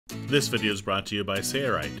This video is brought to you by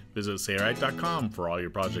Sailrite. Visit Sailrite.com for all your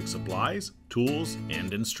project supplies, tools,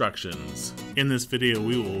 and instructions. In this video,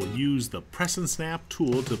 we will use the press and snap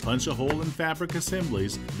tool to punch a hole in fabric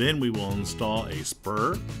assemblies. Then we will install a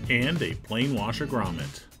spur and a plain washer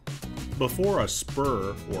grommet. Before a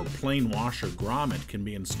spur or plain washer grommet can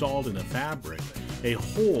be installed in a fabric, a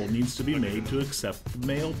hole needs to be made to accept the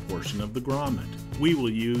male portion of the grommet. We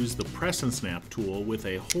will use the press and snap tool with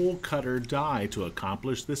a hole cutter die to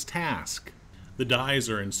accomplish this task. The dies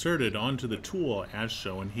are inserted onto the tool as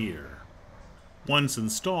shown here. Once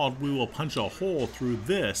installed, we will punch a hole through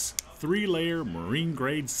this 3-layer marine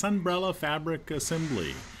grade sunbrella fabric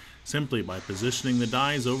assembly, simply by positioning the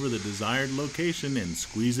dies over the desired location and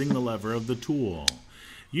squeezing the lever of the tool.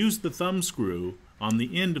 Use the thumb screw on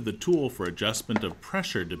the end of the tool for adjustment of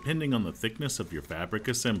pressure depending on the thickness of your fabric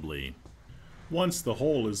assembly. Once the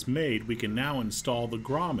hole is made, we can now install the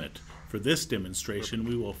grommet. For this demonstration,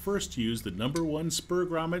 we will first use the number 1 spur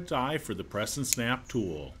grommet die for the press and snap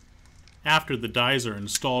tool. After the dies are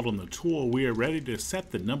installed on the tool, we are ready to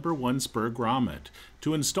set the number 1 spur grommet.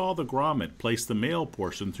 To install the grommet, place the male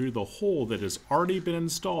portion through the hole that has already been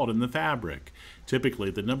installed in the fabric.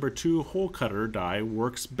 Typically, the number 2 hole cutter die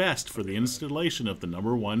works best for the installation of the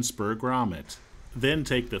number 1 spur grommet. Then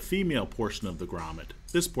take the female portion of the grommet,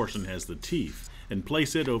 this portion has the teeth, and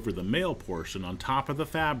place it over the male portion on top of the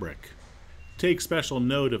fabric. Take special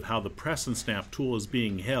note of how the press and snap tool is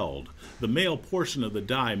being held. The male portion of the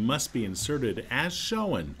die must be inserted as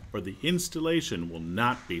shown, or the installation will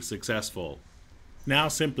not be successful. Now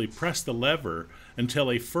simply press the lever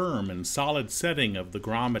until a firm and solid setting of the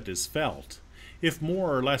grommet is felt. If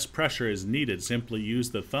more or less pressure is needed, simply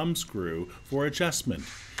use the thumb screw for adjustment.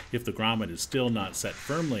 If the grommet is still not set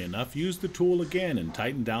firmly enough, use the tool again and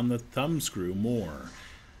tighten down the thumb screw more.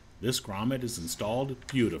 This grommet is installed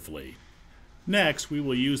beautifully. Next, we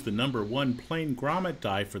will use the number 1 plain grommet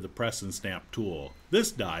die for the press and snap tool.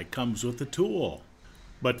 This die comes with the tool.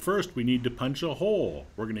 But first we need to punch a hole.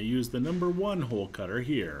 We're going to use the number 1 hole cutter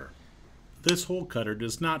here. This hole cutter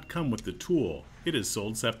does not come with the tool. It is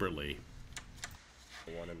sold separately.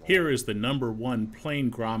 Here is the number 1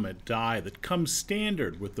 plain grommet die that comes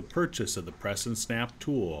standard with the purchase of the press and snap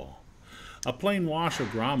tool. A plain washer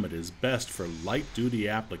grommet is best for light-duty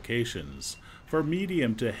applications. For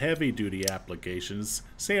medium to heavy-duty applications,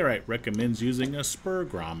 Sailrite recommends using a spur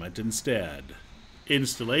grommet instead.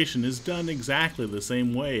 Installation is done exactly the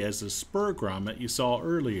same way as the spur grommet you saw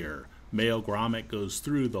earlier. Male grommet goes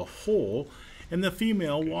through the hole, and the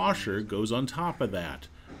female washer goes on top of that.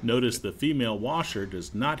 Notice the female washer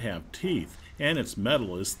does not have teeth, and its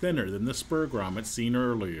metal is thinner than the spur grommet seen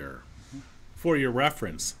earlier. For your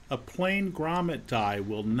reference, a plain grommet die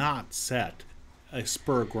will not set a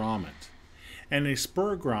spur grommet, and a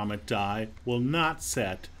spur grommet die will not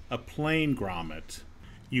set a plain grommet.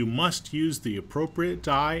 You must use the appropriate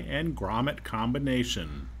die and grommet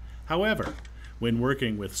combination. However, when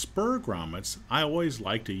working with spur grommets, I always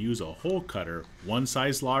like to use a hole cutter one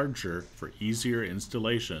size larger for easier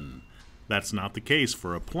installation. That's not the case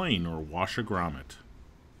for a plain or washer grommet.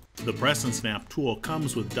 The press and snap tool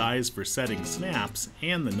comes with dies for setting snaps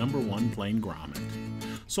and the number 1 plain grommet.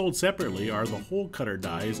 Sold separately are the hole cutter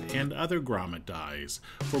dies and other grommet dies.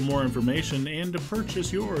 For more information and to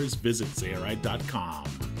purchase yours, visit Sailrite.com.